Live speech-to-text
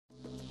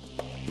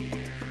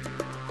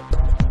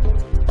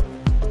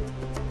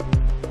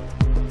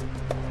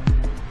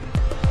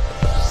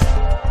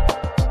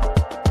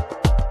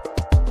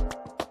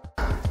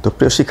তো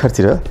প্রিয়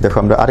শিক্ষার্থীরা দেখো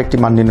আমরা আরেকটি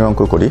মান নির্ণয়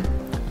অঙ্ক করি।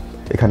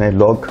 এখানে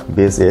লগ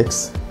বেজ এক্স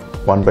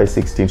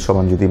 1/16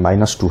 সমান যদি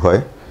 -2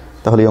 হয়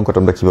তাহলে এই অঙ্কটা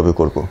আমরা কীভাবে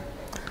করব।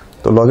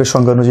 তো লগের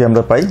সংজ্ঞা অনুযায়ী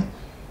আমরা পাই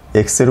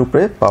এক্সের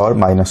উপরে পাওয়ার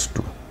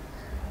 -2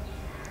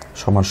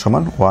 সমান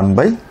সমান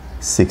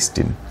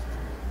 1/16।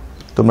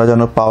 তোমরা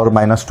জানো পাওয়ার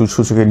 -2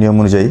 সূচকের নিয়ম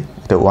অনুযায়ী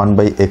এটা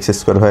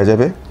 1/x² হয়ে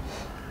যাবে।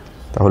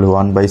 তাহলে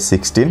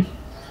 1/16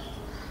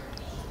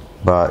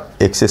 বা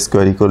x²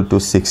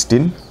 =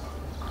 16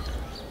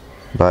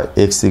 বা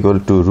x =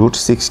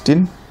 √16,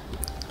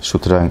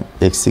 সুতরাং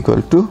x =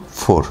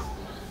 4,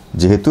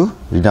 যেহেতু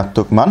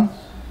ঋণাত্মক মান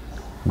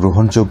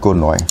গ্রহণযোগ্য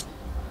নয়।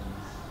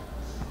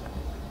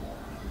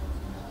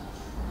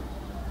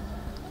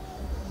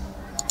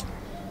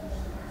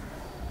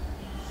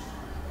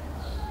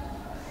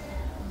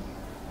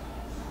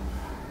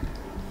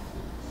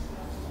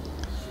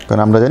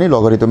 কারণ আমরা জানি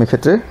লগারিদমের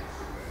ক্ষেত্রে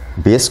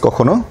বেস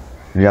কখনো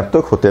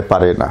ঋণাত্মক হতে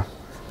পারে না।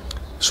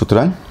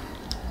 সুতরাং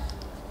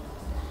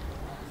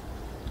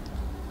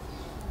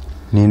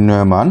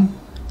নির্ণয় মান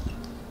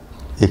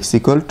x =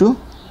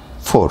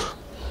 4।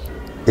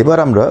 এবার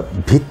আমরা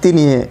ভিত্তি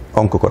নিয়ে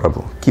অঙ্ক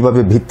করাবো, কিভাবে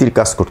ভিত্তির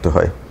কাজ করতে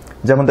হয়।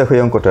 যেমন দেখো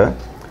এই অঙ্কটা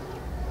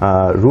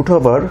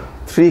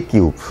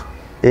 √3³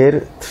 এর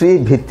 3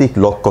 ভিত্তিক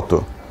লগ কত,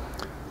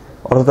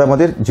 অর্থাৎ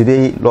আমাদের যদি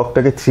এই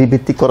লগটাকে 3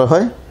 ভিত্তিক করা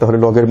হয় তাহলে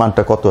লগের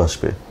মানটা কত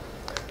আসবে।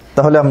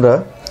 তাহলে আমরা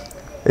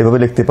এভাবে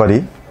লিখতে পারি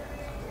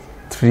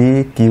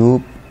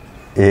 3³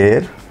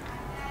 এর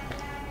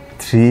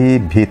 3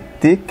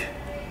 ভিত্তিক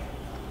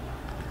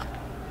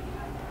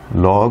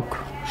লগ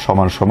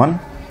সমান সমান,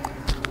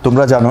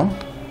 তোমরা জানো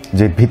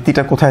যে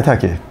ভিত্তিটা কোথায়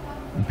থাকে,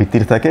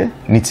 ভিত্তিটা থাকে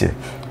নিচে।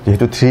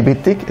 যেহেতু 3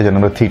 ভিত্তিক এজন্য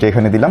আমরা 3টা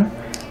এখানে দিলাম,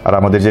 আর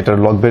আমাদের যেটা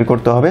লগ বের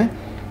করতে হবে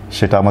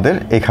সেটা আমাদের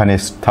এখানে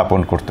স্থাপন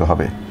করতে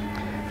হবে।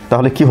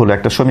 তাহলে কি হলো,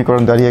 একটা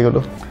সমীকরণ দাঁড়িয়ে গেল।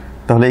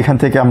 তাহলে এখান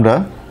থেকে আমরা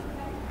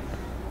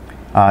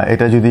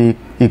এটা যদি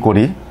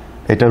করি,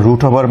 এটা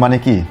 √ওভার মানে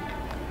কি,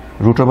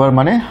 √ওভার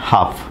মানে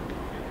হাফ,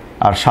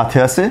 আর সাথে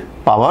আছে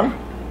পাওয়ার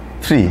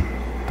 3,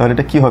 তাহলে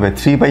এটা কি হবে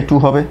 3/2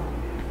 হবে।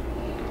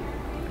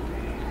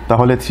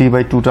 তাহলে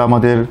 3/2টা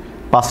আমাদের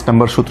 5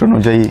 নম্বর সূত্র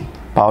অনুযায়ী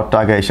পাওয়ারটা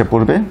আগে এসে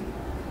পড়বে।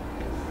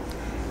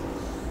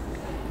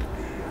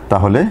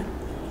 তাহলে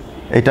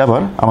এটা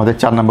আবার আমাদের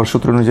 4 নম্বর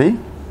সূত্র অনুযায়ী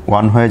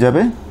 1 হয়ে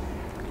যাবে।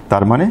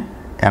 তার মানে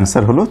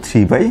অ্যান্সার হলো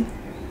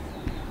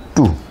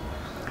 3/2।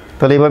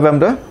 তাহলে এইভাবে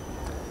আমরা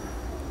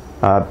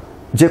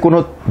যে কোনো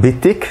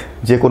ভিত্তিক,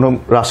 যে কোনো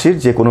রাশির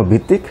যে কোনো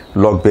ভিত্তিক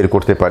লগ বের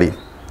করতে পারি।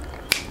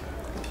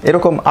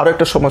 এরকম আরও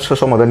একটা সমস্যা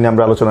সমাধান নিয়ে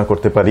আমরা আলোচনা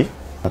করতে পারি।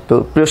 তো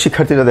প্রিয়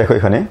শিক্ষার্থীরা দেখো,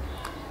 এখানে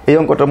এই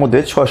অঙ্কটার মধ্যে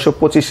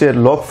 625-এর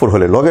লগ 4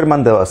 হলে লগের মান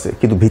দেওয়া আছে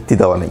কিন্তু ভিত্তি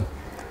দেওয়া নেই।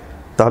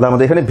 তাহলে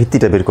আমাদের এখানে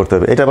ভিত্তিটা বের করতে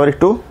হবে। এটা আবার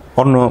একটু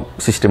অন্য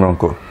সিস্টেমের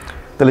অঙ্ক।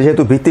 তাহলে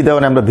যেহেতু ভিত্তি দেওয়া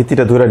নেই, আমরা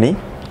ভিত্তিটা ধরে নিই,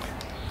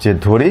 যে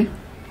ধরি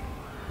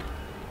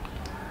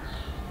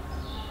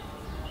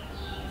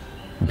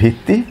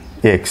ভিত্তি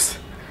x।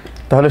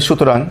 তাহলে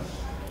সুতরাং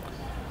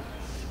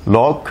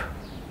লগ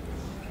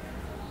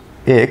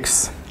x,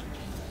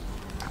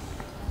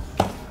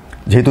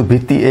 যেহেতু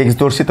ভিত্তি x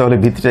ধরছি তাহলে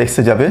ভিত্তিটা x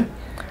এ যাবে।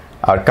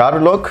 আর কার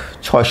লগ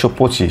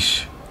 625,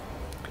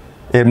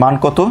 এর মান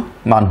কত,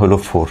 মান হলো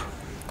 4।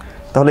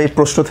 তাহলে এই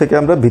প্রশ্ন থেকে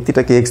আমরা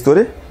ভিত্তিটাকে x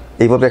ধরে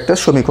এইভাবে একটা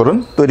সমীকরণ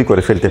তৈরি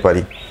করে ফেলতে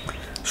পারি।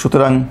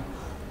 সুতরাং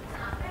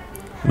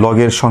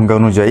লগের সংজ্ঞা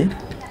অনুযায়ী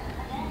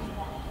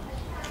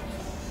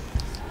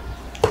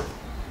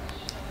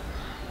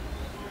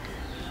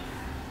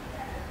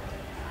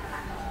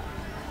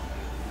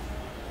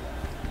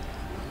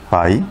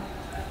পাই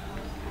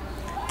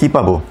কি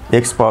পাবো,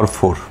 x পাওয়ার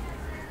 4,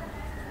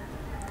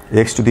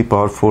 x⁴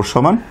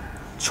 সমান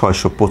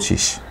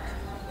 625।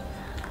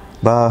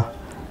 বা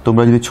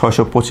তোমরা যদি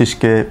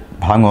 625কে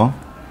ভাঙো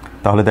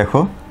তাহলে দেখো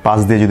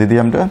 5 দিয়ে যদি দিই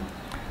আমরা,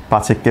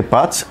 5×1 =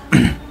 5,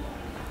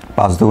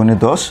 5 × 2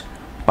 = 10,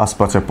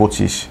 5×5 =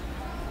 25,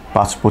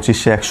 5×25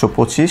 =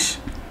 125,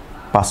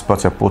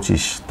 5×5 =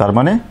 25। তার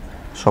মানে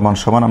সমান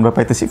সমান আমরা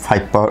পাইতেছি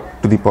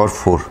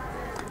 5⁴।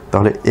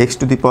 তাহলে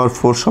x⁴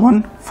 সমান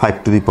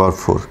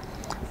 5⁴।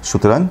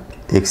 সুতরাং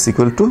x =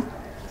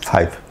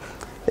 5।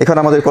 এখানে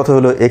আমাদের কথা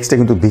হলো এক্সটা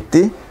কিন্তু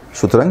ভিত্তি,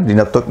 সুতরাং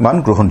ঋণাত্মক মান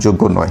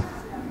গ্রহণযোগ্য নয়।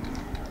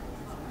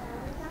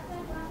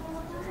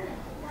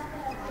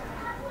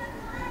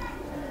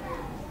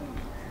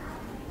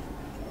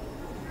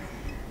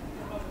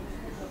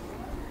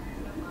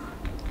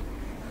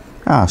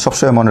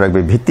 সবসময় মনে রাখবে,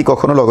 ভিত্তি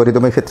কখনো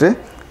লগারিদমের ক্ষেত্রে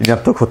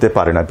ঋণাত্মক হতে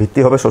পারে না, ভিত্তি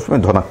হবে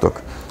সবসময় ধনাত্মক।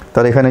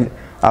 তাহলে এখানে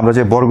আমরা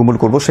যে বর্গমূল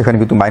করব সেখানে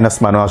কিন্তু মাইনাস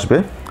মানও আসবে,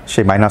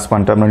 সেই মাইনাস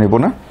মানটা আমরা নেব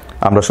না,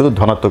 আমরা শুধু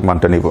ধনাত্মক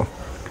মানটা নেব।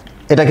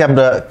 এটাকে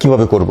আমরা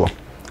কিভাবে করব,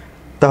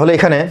 তাহলে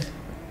এখানে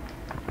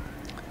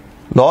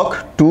লগ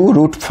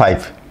 2√5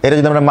 এটা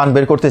যদি আমরা মান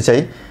বের করতে চাই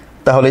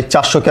তাহলে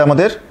 400কে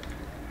আমাদের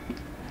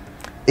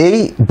এই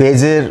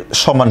বেজের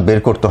সমান বের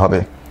করতে হবে।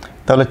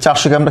 তাহলে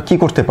 400কে আমরা কি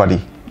করতে পারি,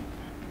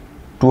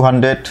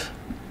 200,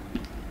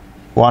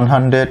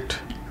 100,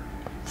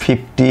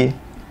 50,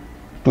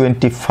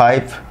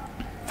 25,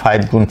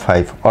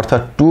 5×5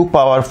 অর্থাৎ 2⁴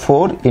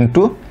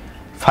 ×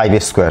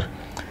 5²।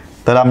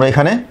 তাহলে আমরা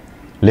এখানে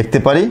লিখতে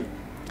পারি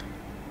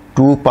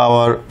 2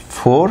 পাওয়ার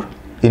 4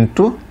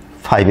 ইন্টু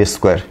 5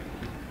 স্কোয়ার।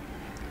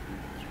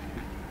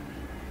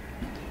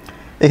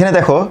 এখানে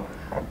দেখো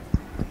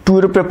 2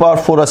 এর উপরে পাওয়ার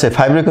 4 আছে,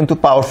 5 এর কিন্তু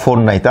পাওয়ার 4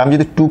 নাই। তা আমি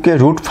যদি 2 কে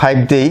 √5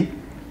 দেই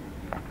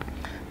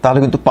তাহলে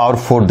কিন্তু পাওয়ার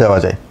 4 দেওয়া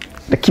যায়।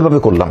 এটা কীভাবে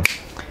করলাম?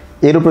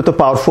 এর উপরে তো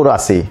পাওয়ার 4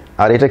 আছেই,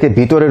 আর এটাকে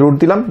ভিতরে রুট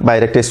দিলাম,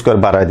 বাইরে একটা স্কোয়ার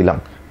বাড়ায় দিলাম,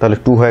 তাহলে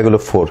 2 হয়ে গেল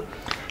 4।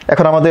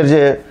 এখন আমাদের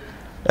যে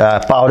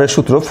পাওয়ারের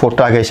সূত্র,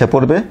 4টা আগে এসে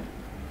পড়বে,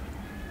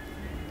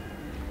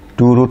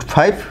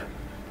 2√5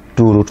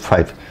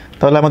 2√5।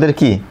 তাহলে আমাদের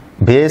কি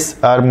বেস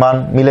আর মান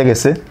মিলে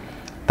গেছে,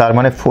 তার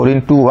মানে 4 ×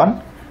 1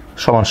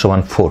 =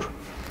 4।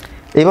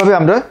 এইভাবে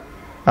আমরা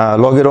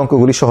লগের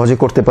অঙ্কগুলি সহজে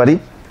করতে পারি।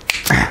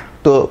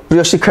 তো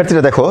প্রিয়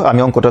শিক্ষার্থীরা দেখো, আমি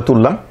অঙ্কটা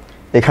তুললাম।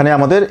 এখানে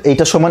আমাদের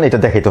এইটা সমান এটা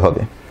দেখাইতে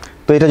হবে।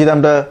 তো এটা যদি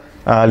আমরা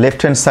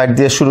লেফট হ্যান্ড সাইড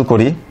দিয়ে শুরু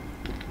করি,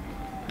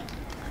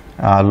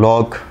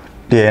 log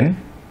 10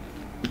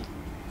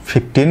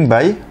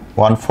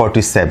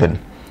 15/147,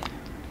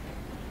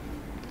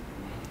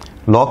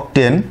 log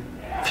 10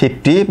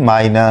 50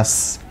 মাইনাস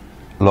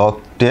log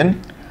 10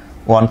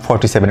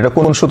 147। এটা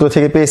কোন সূত্র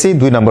থেকে পেয়েছি?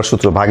 2 নম্বর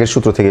সূত্র, ভাগের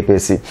সূত্র থেকে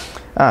পেয়েছি।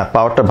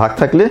 পাওয়ারটা ভাগ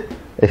থাকলে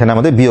এখানে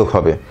আমাদের বিয়োগ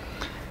হবে।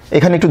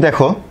 এখানে একটু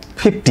দেখো,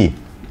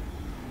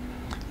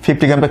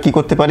 50কে আমরা কি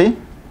করতে পারি?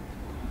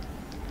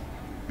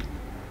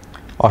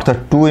 অর্থাৎ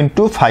 2 ×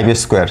 5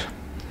 স্কোয়ার।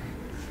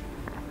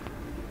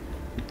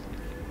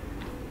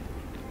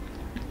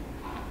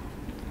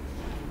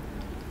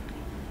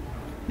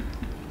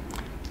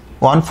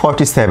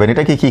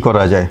 এটাকে কি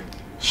করা যায়?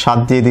 7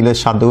 দিয়ে দিলে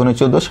 7 ×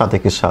 14, 7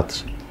 × 7,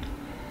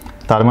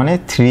 তার মানে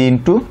 3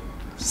 ×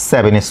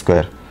 7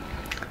 স্কোয়ার।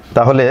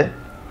 তাহলে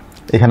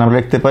এখানে আমরা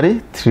লিখতে পারি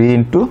 3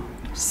 ×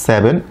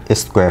 7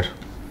 স্কোয়ার।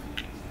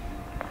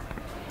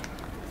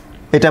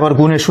 এটা আবার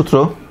গুণের সূত্র,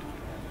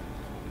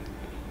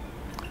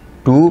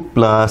 2 +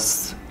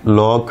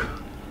 log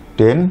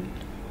 10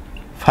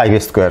 5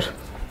 স্কোয়ার।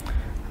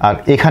 আর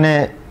এখানে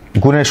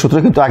গুণের সূত্র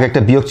কিন্তু আগে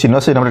একটা বিয়োগ চিহ্ন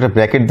আছে, আমরা একটা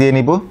ব্র্যাকেট দিয়ে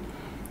নিব,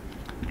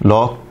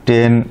 log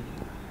 10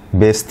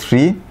 base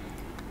 3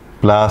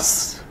 plus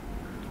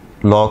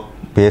log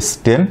base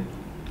 10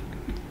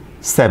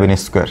 7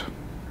 square.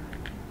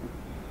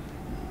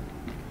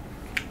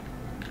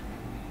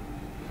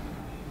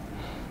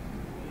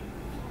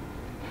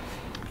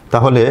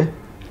 তাহলে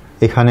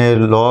এখানে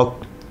log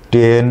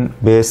 10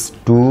 বেস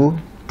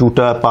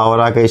 2টা পাওয়ার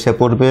আগে এসে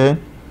পড়বে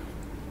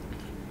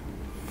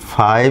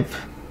 5,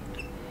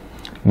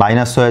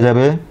 মাইনাস হয়ে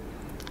যাবে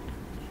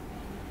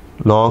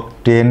log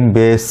 10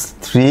 বেস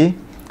 3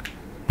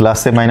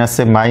 প্লাসে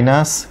মাইনাসে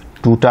মাইনাস,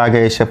 2টা আগে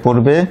এসে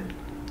পড়বে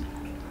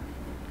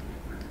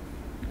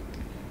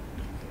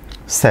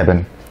 7।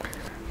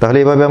 তাহলে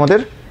এইভাবে আমাদের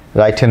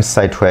রাইট হ্যান্ড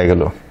সাইড হয়ে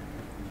গেল।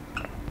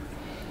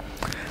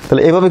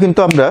 তাহলে এভাবে কিন্তু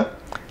আমরা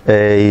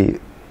এই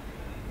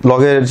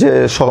লগের যে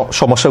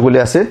সমস্যাগুলি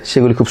আছে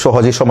সেগুলি খুব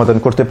সহজেই সমাধান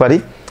করতে পারি।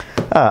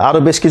 আরও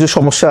বেশ কিছু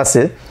সমস্যা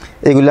আছে,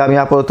 এগুলি আমি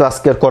আপাতত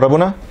আজকে আর করাবো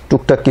না,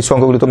 টুকটাক কিছু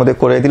অঙ্কগুলি তোমাদের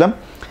করে দিলাম।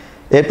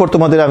 এরপর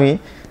তোমাদের আমি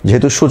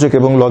যেহেতু সূচক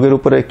এবং লগের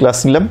উপরে ক্লাস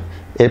নিলাম,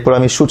 এরপর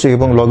আমি সূচক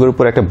এবং লগের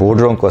উপরে একটা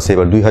বোর্ডের অঙ্ক আছে,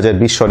 এবার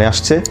 2020 সনে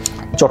আসছে,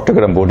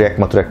 চট্টগ্রাম বোর্ডে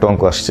একমাত্র একটা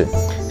অঙ্ক আসছে,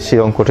 সেই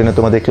অঙ্কটা নিয়ে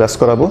তোমাদের ক্লাস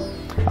করাবো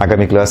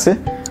আগামী ক্লাসে।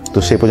 তো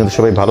সেই পর্যন্ত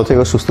সবাই ভালো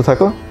থেকো, সুস্থ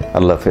থাকো,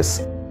 আল্লাহ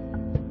হাফেজ।